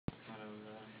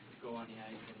on the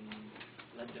ice and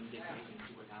let them dictate and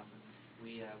see what happens.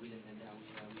 We didn't do that.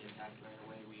 We attacked right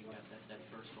away. We got that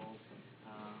first goal.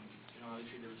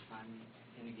 Obviously there was time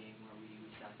in the game where we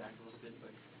sat back a little bit, but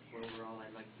overall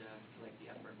I liked the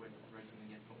effort right from the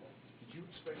get-go. Did you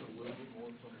expect a little bit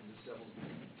more from the Devils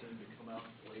team to come out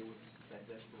and play with that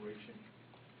desperation?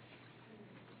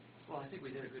 Well, I think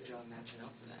we did a good job matching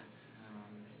up for that.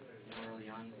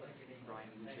 Early on, Brian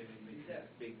Boucher made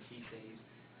big key saves,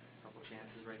 a couple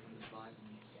chances right from the slot,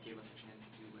 and gave us a chance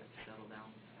to settle down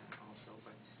also.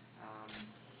 But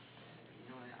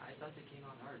I thought they came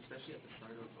out hard, especially at the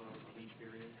start of each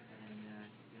period, and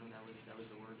that was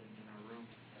the word in our room.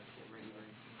 Get ready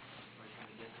right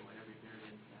from the get-go at every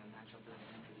period, match up their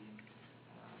intensity, and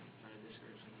try to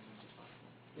discourage them as much as possible.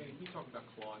 Danny, can you talk about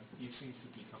Claude? He seems to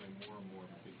be becoming more and more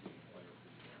of a big game player for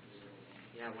you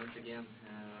guys. Yeah, once again,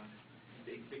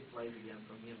 big plays again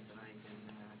from him tonight,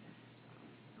 and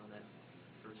that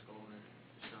first goal,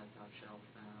 shot top shelf.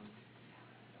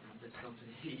 That's something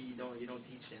you don't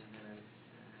teach them,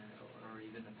 or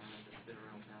even the pass, the spin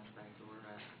around pass back door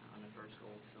on the first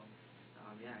goal. So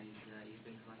he's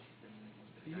been clutch, and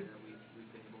the guy that we've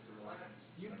been able to rely on.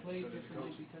 You play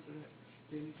differently because of that,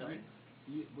 Danny? Sorry?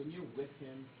 When you're with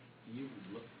him, do you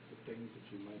look for things that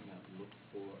you might not look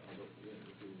for if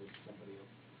you're with somebody else?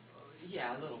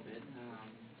 Yeah, a little bit.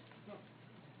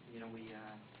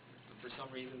 For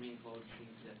some reason, me and Claude seem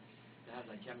to have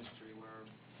that chemistry where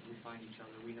we find each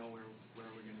other. We know where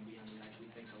we're going to be on the ice. We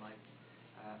think alike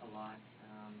a lot.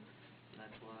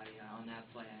 That's why on that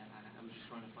play, I was just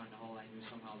trying to find a hole. I knew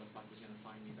somehow the puck was going to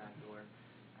find me back door.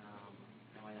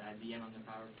 At the end on the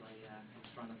power play, I was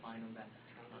trying to find him back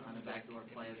on the backdoor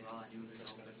play as well. I knew he was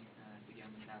open to get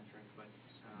him a hat trick, but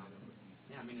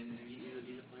he's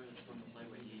a player that's fun to play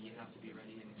with. You have to be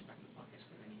ready and expect the puck at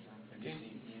any time. Have you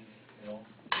seen Ian? No,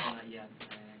 not yet.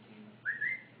 I came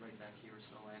right back here,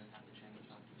 so I haven't had the chance to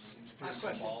talk to him. How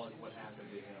symbolic what happened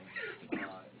to him?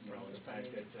 The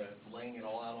fact that laying it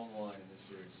all out on the line in this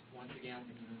series. Once again,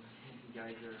 you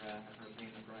guys are paying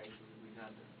the price. We've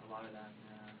had a lot of that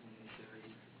in this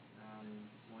series.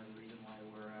 One of the reasons why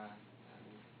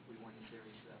we won the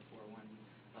series 4-1.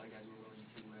 A lot of guys were willing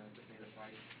to pay the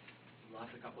price. We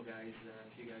lost a couple guys, a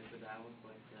few guys to battle,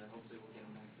 but hopefully we'll get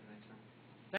them back tonight.